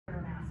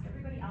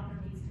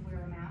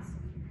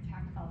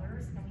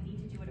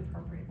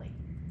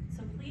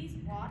So please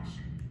watch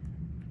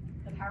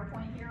the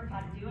PowerPoint here of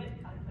how to do it,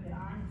 how to put it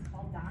on. It's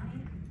called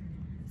donning.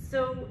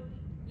 So,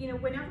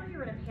 whenever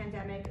you're in a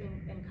pandemic,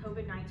 and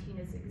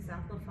COVID-19 is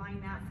exemplifying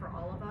that for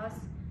all of us,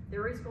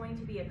 there is going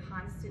to be a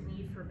constant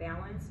need for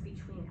balance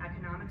between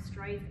economic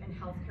strife and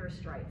healthcare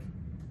strife.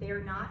 They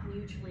are not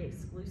mutually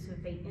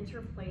exclusive, they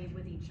interplay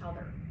with each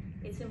other.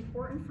 It's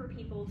important for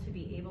people to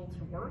be able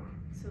to work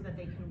so that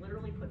they can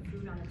literally put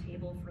food on the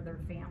table for their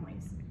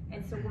families.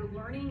 And so we're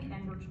learning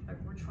and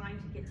we're trying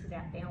to get to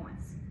that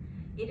balance.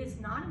 It is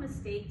not a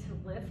mistake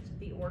to lift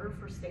the order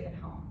for stay at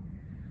home.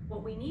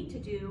 What we need to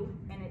do,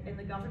 and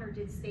the governor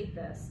did state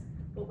this,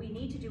 what we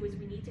need to do is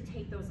we need to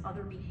take those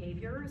other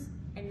behaviors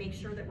and make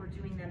sure that we're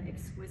doing them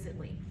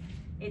exquisitely.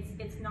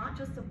 It's not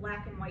just a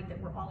black and white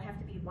that we all have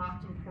to be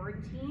locked in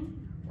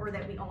quarantine, or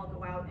that we all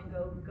go out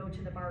and go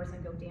to the bars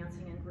and go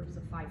dancing in groups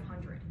of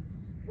 500.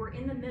 We're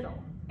in the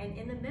middle, and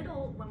in the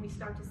middle, when we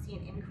start to see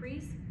an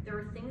increase, there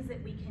are things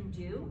that we can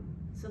do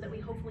so that we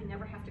hopefully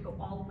never have to go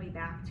all the way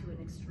back to an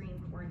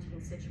extreme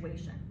quarantine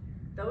situation.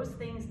 Those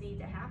things need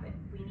to happen.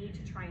 We need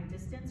to try and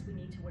distance, we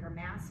need to wear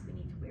masks, we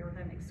need to wear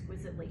them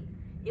exquisitely.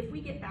 If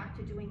we get back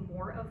to doing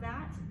more of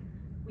that,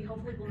 we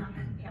hopefully will not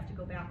have to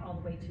go back all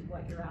the way to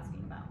what you're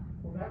asking about.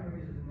 Well, that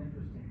raises an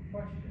interesting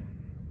question.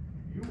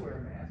 You wear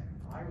a mask,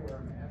 I wear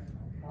a mask,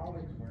 my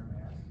colleagues wear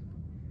masks.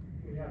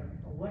 We have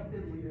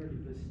elected leaders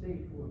of the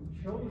state who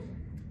have chosen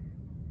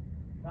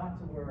not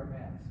to wear a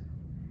mask.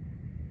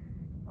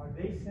 Are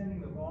they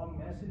sending the wrong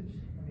message?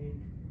 I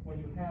mean, when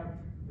you have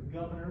the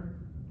governor,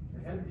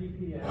 the head of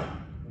DPS,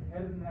 the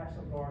head of the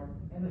National Guard,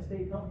 and the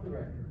state health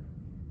director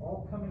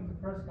all coming to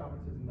press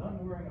conferences,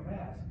 none wearing a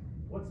mask,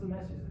 what's the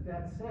message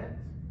that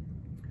sends?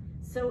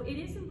 So it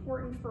is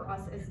important for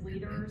us as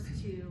leaders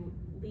to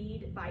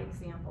lead by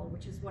example,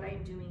 which is what I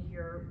am doing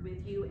here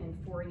with you and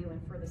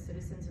for the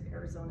citizens of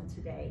Arizona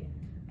today.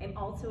 I'm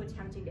also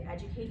attempting to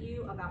educate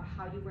you about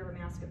how you wear a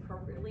mask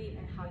appropriately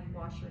and how you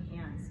wash your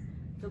hands.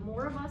 The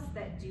more of us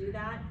that do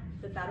that,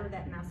 the better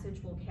that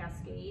message will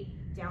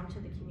cascade down to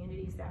the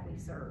communities that we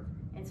serve.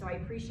 And so I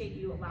appreciate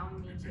you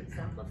allowing me to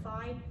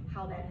exemplify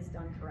how that is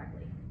done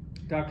correctly.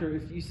 Doctor,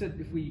 if you said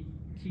if we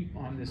keep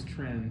on this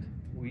trend,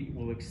 we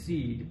will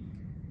exceed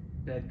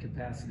bed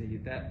capacity.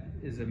 That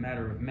is a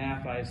matter of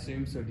math, I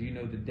assume. So do you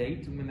know the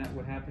date when that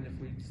would happen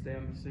if we stay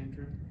on the same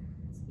trend?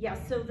 Yeah,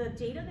 so the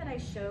data that I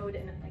showed,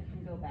 and I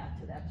can go back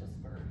to that just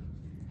for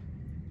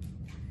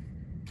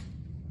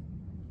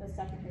a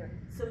second here.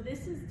 So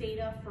this is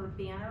data for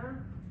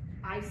Banner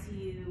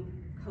ICU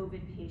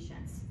COVID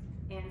patients.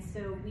 And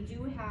so we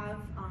do have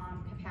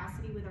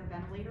capacity with our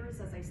ventilators,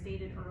 as I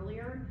stated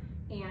earlier,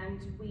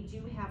 and we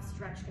do have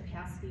stretch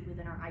capacity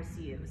within our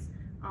ICUs.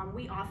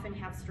 We often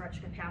have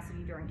stretch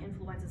capacity during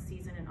influenza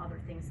season and other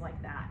things like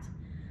that.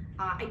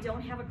 I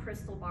don't have a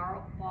crystal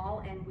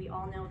ball, and we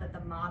all know that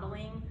the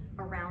modeling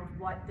around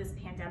what this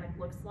pandemic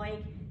looks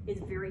like is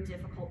very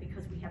difficult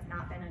because we have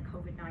not been in a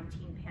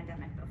COVID-19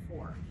 pandemic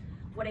before.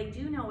 What I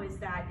do know is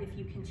that if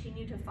you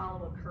continue to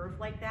follow a curve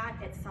like that,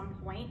 at some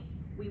point,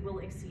 we will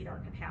exceed our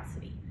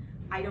capacity.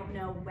 I don't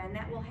know when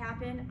that will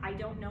happen. I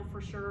don't know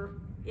for sure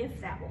if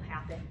that will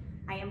happen.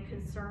 I am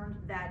concerned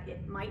that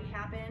it might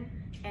happen,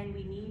 and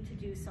we need to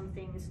do some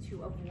things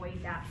to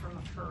avoid that from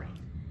occurring.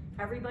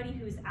 Everybody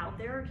who's out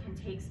there can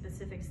take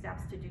specific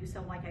steps to do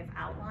so, like I've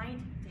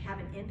outlined, to have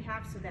an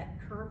impact so that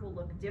curve will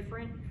look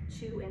different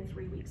 2 and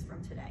 3 weeks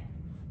from today.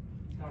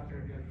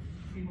 Doctor,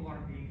 if people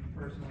aren't being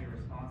personally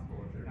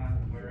responsible, if they're not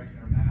wearing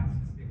their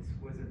masks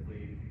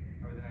exquisitely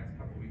over the next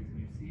couple of weeks, and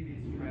you see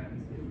these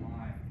trends in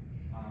line,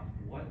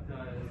 what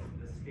does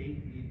the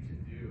state need to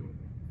do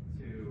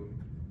to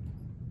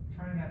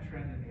turn that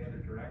trend in the other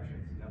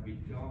direction so that we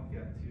don't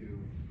get to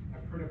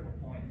a critical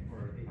point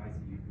for the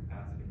ICU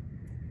capacity?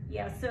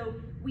 Yeah, so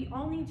we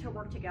all need to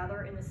work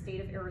together in the state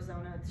of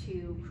Arizona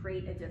to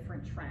create a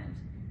different trend.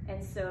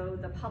 And so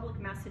the public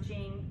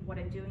messaging, what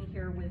I'm doing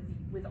here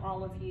with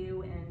all of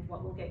you and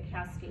what will get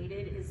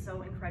cascaded is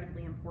so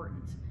incredibly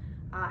important.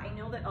 I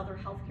know that other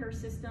healthcare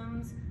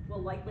systems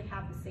will likely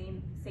have the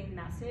same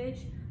message.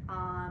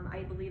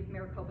 I believe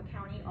Maricopa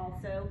County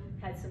also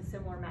had some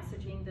similar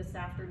messaging this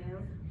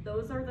afternoon.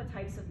 Those are the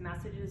types of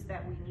messages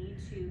that we need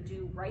to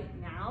do right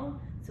now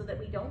so that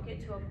we don't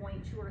get to a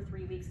point 2 or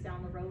 3 weeks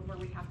down the road where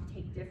we have to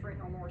take different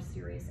or more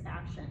serious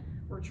action.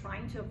 We're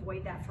trying to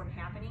avoid that from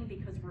happening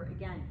because we're,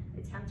 again,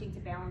 attempting to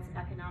balance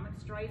economic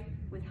strife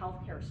with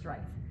healthcare strife.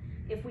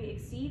 If we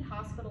exceed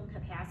hospital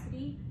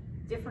capacity,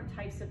 different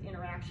types of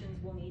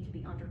interactions will need to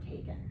be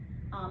undertaken.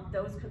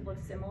 Those could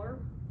look similar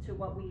to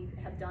what we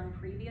have done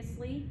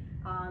previously.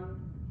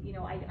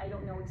 I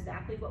don't know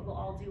exactly what we'll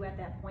all do at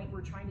that point.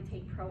 We're trying to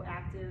take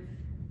proactive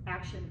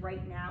action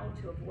right now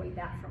to avoid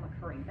that from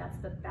occurring. That's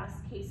the best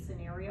case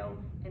scenario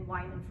and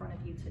why I'm in front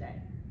of you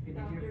today. Can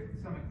you give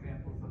some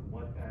examples of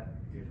what that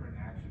different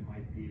action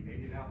might be?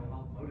 Maybe that will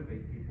help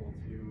motivate people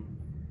to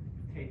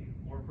take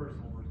more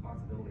personal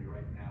responsibility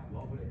right now.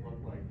 What would it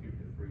look like 2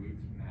 to 3 weeks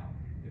from now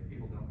if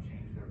people don't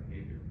change their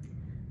behavior?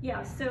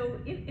 Yeah, so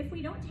if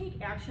we don't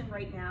take action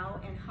right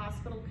now and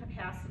hospital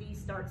capacity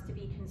starts to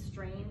be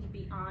constrained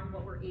beyond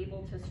what we're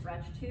able to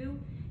stretch to,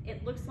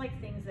 it looks like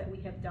things that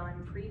we have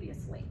done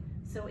previously.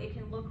 So it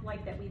can look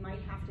like that we might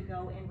have to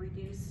go and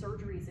reduce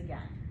surgeries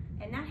again.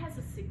 And that has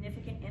a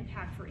significant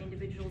impact for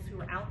individuals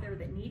who are out there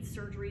that need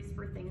surgeries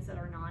for things that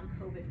are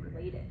non-COVID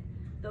related.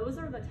 Those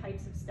are the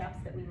types of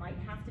steps that we might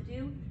have to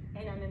do,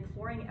 and I'm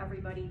imploring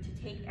everybody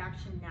to take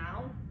action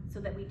now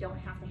so that we don't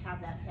have to have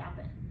that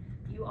happen.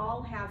 You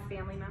all have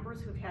family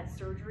members who have had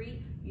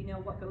surgery. You know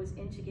what goes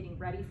into getting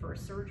ready for a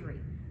surgery.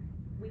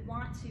 We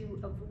want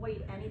to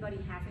avoid anybody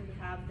having to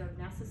have their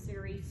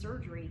necessary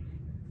surgery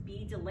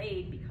be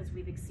delayed because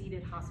we've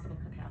exceeded hospital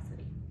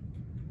capacity.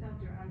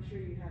 Doctor, I'm sure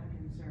you have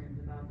concerns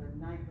about the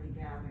nightly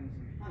gatherings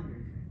of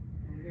hundreds,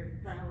 and we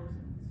hear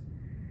thousands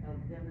of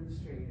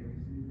demonstrators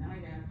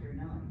night after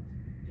night,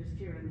 just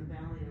here in the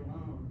valley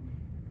alone.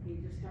 He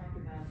just talked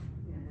about,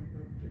 you know,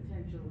 what the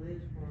potential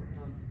is for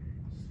a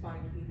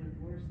spike even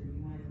worse than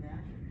you might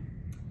imagine.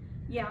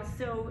 Yeah,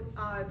 so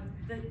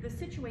the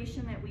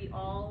situation that we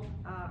all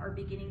are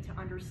beginning to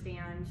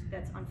understand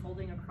that's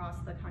unfolding across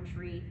the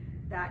country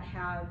that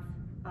have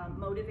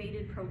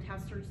motivated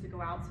protesters to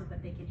go out so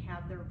that they can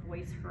have their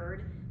voice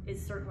heard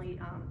is certainly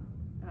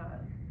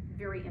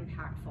very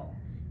impactful.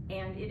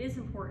 And it is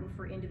important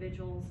for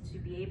individuals to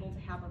be able to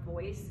have a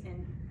voice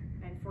and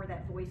for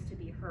that voice to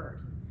be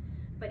heard.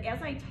 But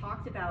as I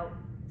talked about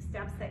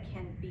steps that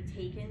can be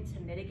taken to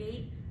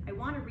mitigate, I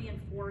want to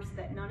reinforce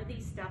that none of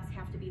these steps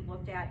have to be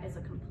looked at as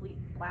a complete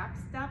black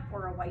step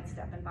or a white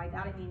step. And by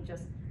that I mean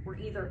just we're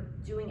either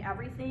doing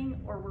everything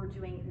or we're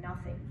doing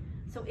nothing.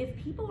 So if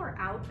people are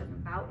out and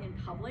about in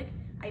public,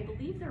 I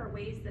believe there are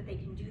ways that they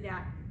can do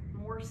that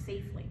more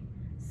safely.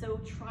 So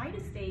try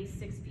to stay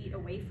 6 feet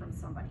away from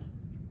somebody.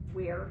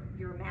 Wear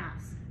your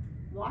mask.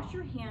 Wash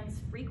your hands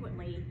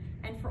frequently.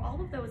 And for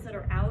all of those that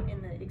are out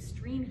in the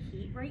extreme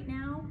heat right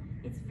now,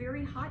 it's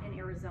very hot in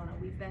Arizona.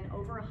 We've been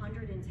over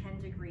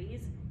 110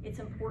 degrees. It's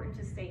important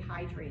to stay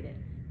hydrated.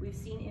 We've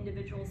seen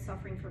individuals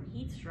suffering from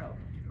heat stroke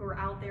who are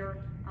out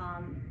there,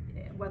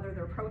 whether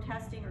they're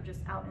protesting or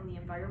just out in the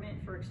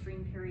environment for an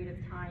extreme period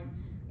of time.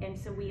 And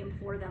so we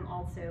implore them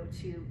also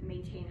to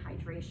maintain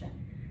hydration.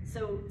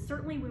 So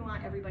certainly we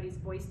want everybody's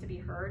voice to be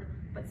heard,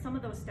 but some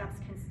of those steps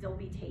can still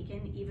be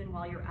taken even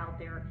while you're out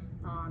there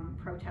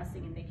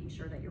protesting and making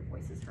sure that your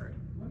voice is heard.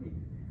 Let me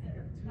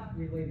have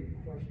two related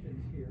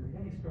questions here.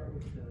 Let me start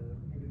with the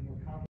maybe more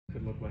common.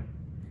 Could look like.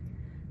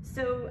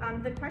 So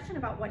the question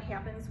about what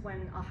happens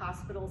when a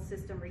hospital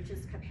system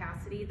reaches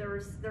capacity,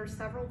 there's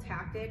several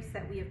tactics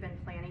that we have been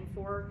planning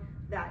for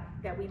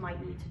that we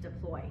might need to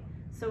deploy.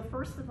 So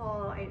first of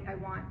all, I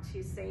want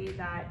to say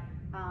that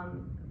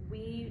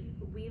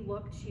we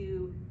look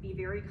to be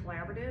very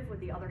collaborative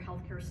with the other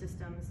healthcare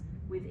systems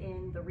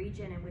within the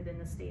region and within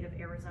the state of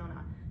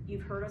Arizona.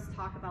 You've heard us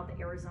talk about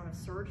the Arizona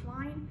Surge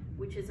Line,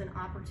 which is an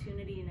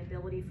opportunity and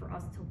ability for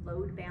us to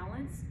load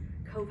balance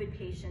COVID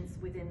patients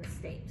within the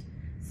state.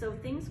 So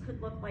things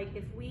could look like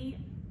if we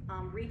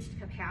reached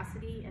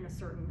capacity in a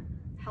certain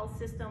health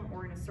system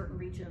or in a certain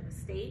region of the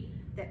state,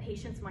 that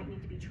patients might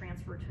need to be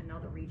transferred to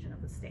another region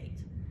of the state.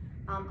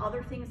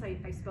 Other things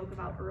I spoke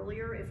about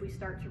earlier, if we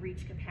start to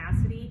reach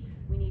capacity,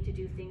 we need to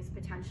do things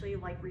potentially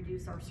like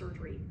reduce our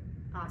surgery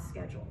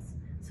schedules.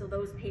 So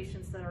those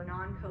patients that are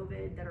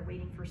non-COVID, that are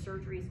waiting for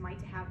surgeries, might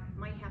have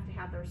to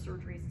have their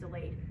surgeries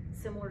delayed,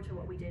 similar to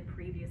what we did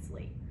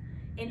previously.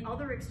 In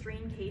other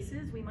extreme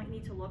cases, we might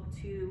need to look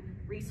to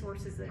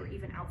resources that are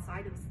even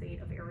outside of the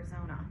state of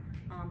Arizona,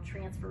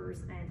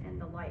 transfers and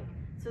the like.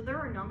 So there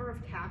are a number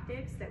of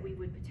tactics that we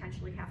would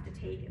potentially have to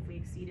take if we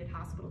exceeded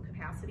hospital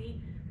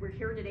capacity. We're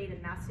here today to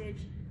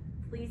message,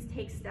 please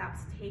take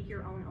steps, take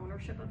your own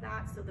ownership of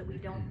that so that we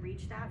don't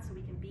reach that, so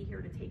we can be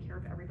here to take care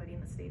of everybody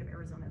in the state of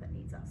Arizona that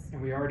needs us.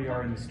 And we already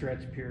are in the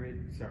stretch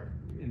period,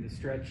 in the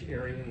stretch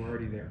area, we're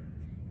already there.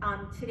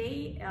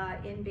 Today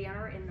in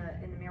Banner, in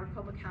the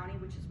Maricopa County,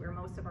 which is where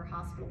most of our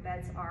hospital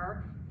beds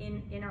are,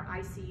 in our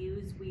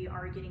ICUs, we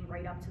are getting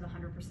right up to the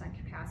 100%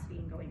 capacity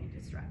and going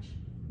into stretch.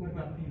 What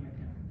about Pima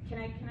County?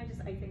 Can I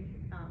just, I think,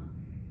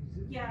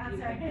 yeah,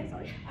 I'm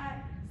sorry.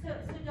 So So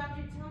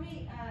doctor, tell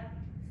me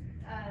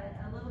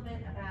a little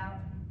bit about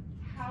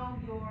how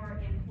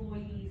your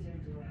employees are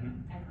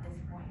doing at this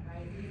point,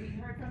 right? We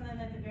heard from them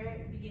at the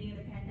very beginning of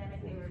the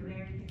pandemic. They were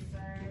very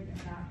concerned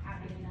about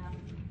having enough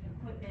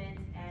equipment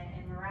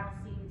and morale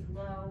seems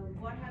low.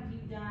 What have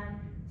you done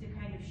to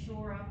kind of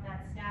shore up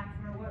that staff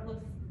for what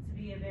looks to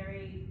be a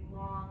very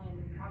long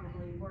and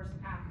probably worse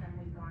path than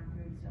we've gone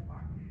through so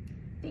far?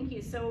 Thank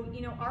you. So,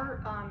 you know,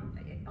 our,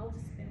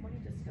 let me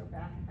just go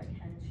back if I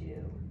can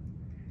to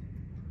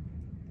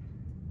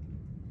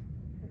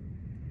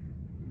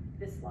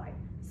this slide.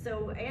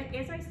 So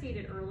as I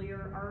stated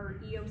earlier, our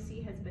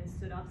EOC has been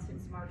stood up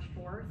since March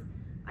 4th.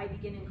 I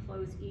begin and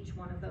close each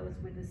one of those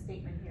with a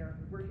statement here.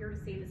 We're here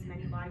to save as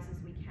many lives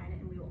as we can,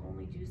 and we will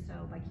only do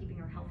so by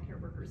keeping our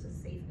healthcare workers as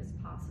safe as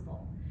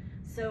possible.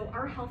 So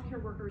our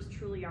healthcare workers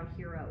truly are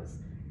heroes.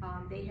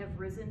 They have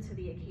risen to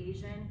the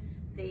occasion.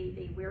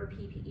 They wear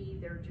PPE,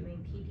 they're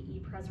doing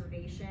PPE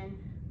preservation.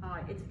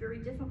 It's very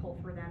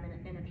difficult for them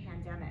in a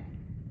pandemic.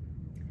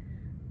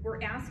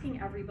 We're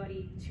asking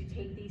everybody to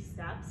take these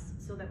steps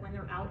so that when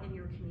they're out in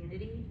your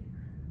community,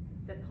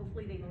 that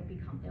hopefully they won't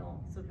become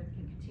ill, so that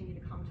they can continue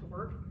to come to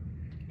work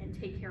and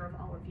take care of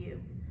all of you.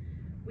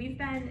 We've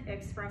been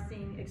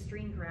expressing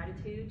extreme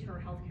gratitude to our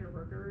healthcare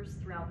workers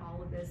throughout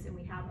all of this, and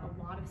we have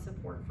a lot of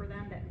support for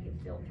them that we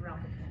have built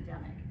throughout the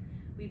pandemic.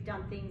 We've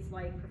done things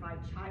like provide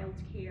child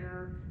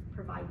care,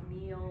 provide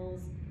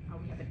meals,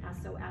 we have an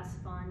SOS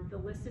fund. The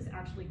list is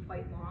actually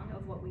quite long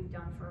of what we've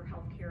done for our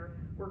healthcare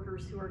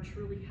workers who are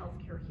truly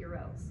healthcare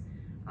heroes.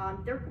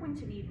 They're going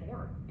to need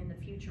more in the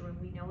future,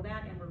 and we know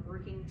that, and we're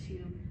working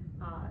to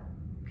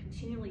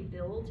continually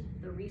build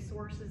the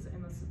resources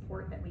and the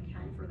support that we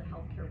can for the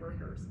healthcare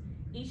workers.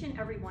 Each and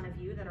every one of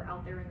you that are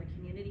out there in the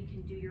community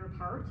can do your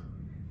part.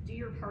 Do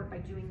your part by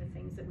doing the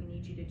things that we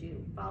need you to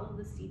do. Follow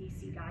the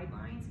CDC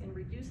guidelines and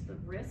reduce the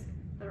risk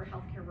that our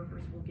healthcare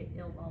workers will get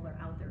ill while they're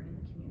out there in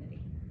the community.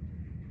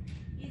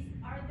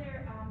 Are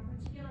there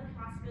particular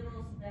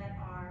hospitals that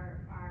are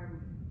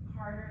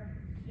harder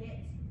hit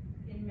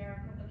in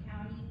Maricopa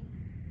County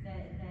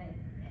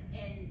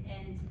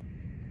and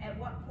at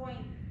what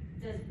point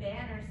does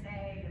Banner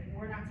say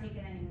we're not taking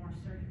any more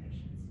surgery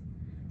patients?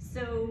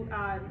 So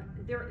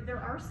there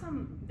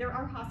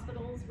are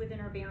hospitals within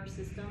our Banner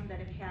system that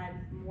have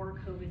had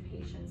more COVID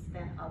patients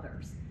than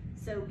others.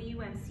 So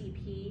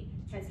BUMCP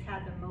has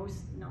had the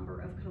most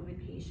number of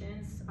COVID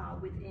patients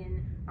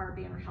within our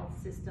Banner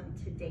Health system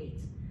to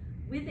date.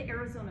 With the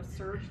Arizona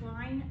Surge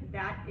Line,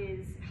 that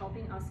is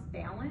helping us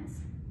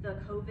balance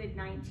the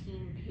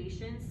COVID-19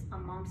 patients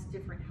amongst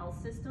different health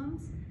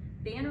systems.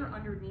 Banner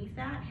underneath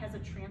that has a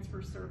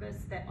transfer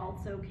service that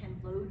also can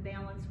load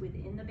balance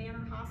within the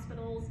Banner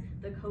hospitals,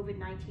 the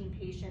COVID-19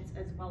 patients,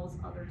 as well as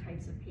other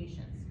types of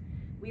patients.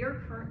 We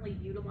are currently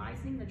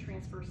utilizing the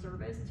transfer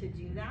service to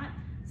do that,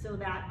 so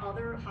that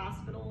other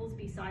hospitals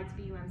besides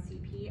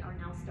BUMCP are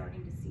now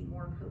starting to see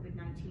more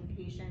COVID-19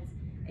 patients,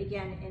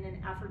 again, in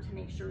an effort to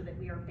make sure that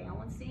we are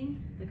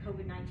balancing the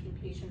COVID-19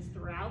 patients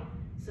throughout,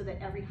 so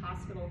that every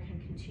hospital can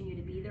continue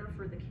to be there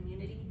for the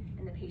community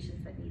and the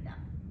patients that need that.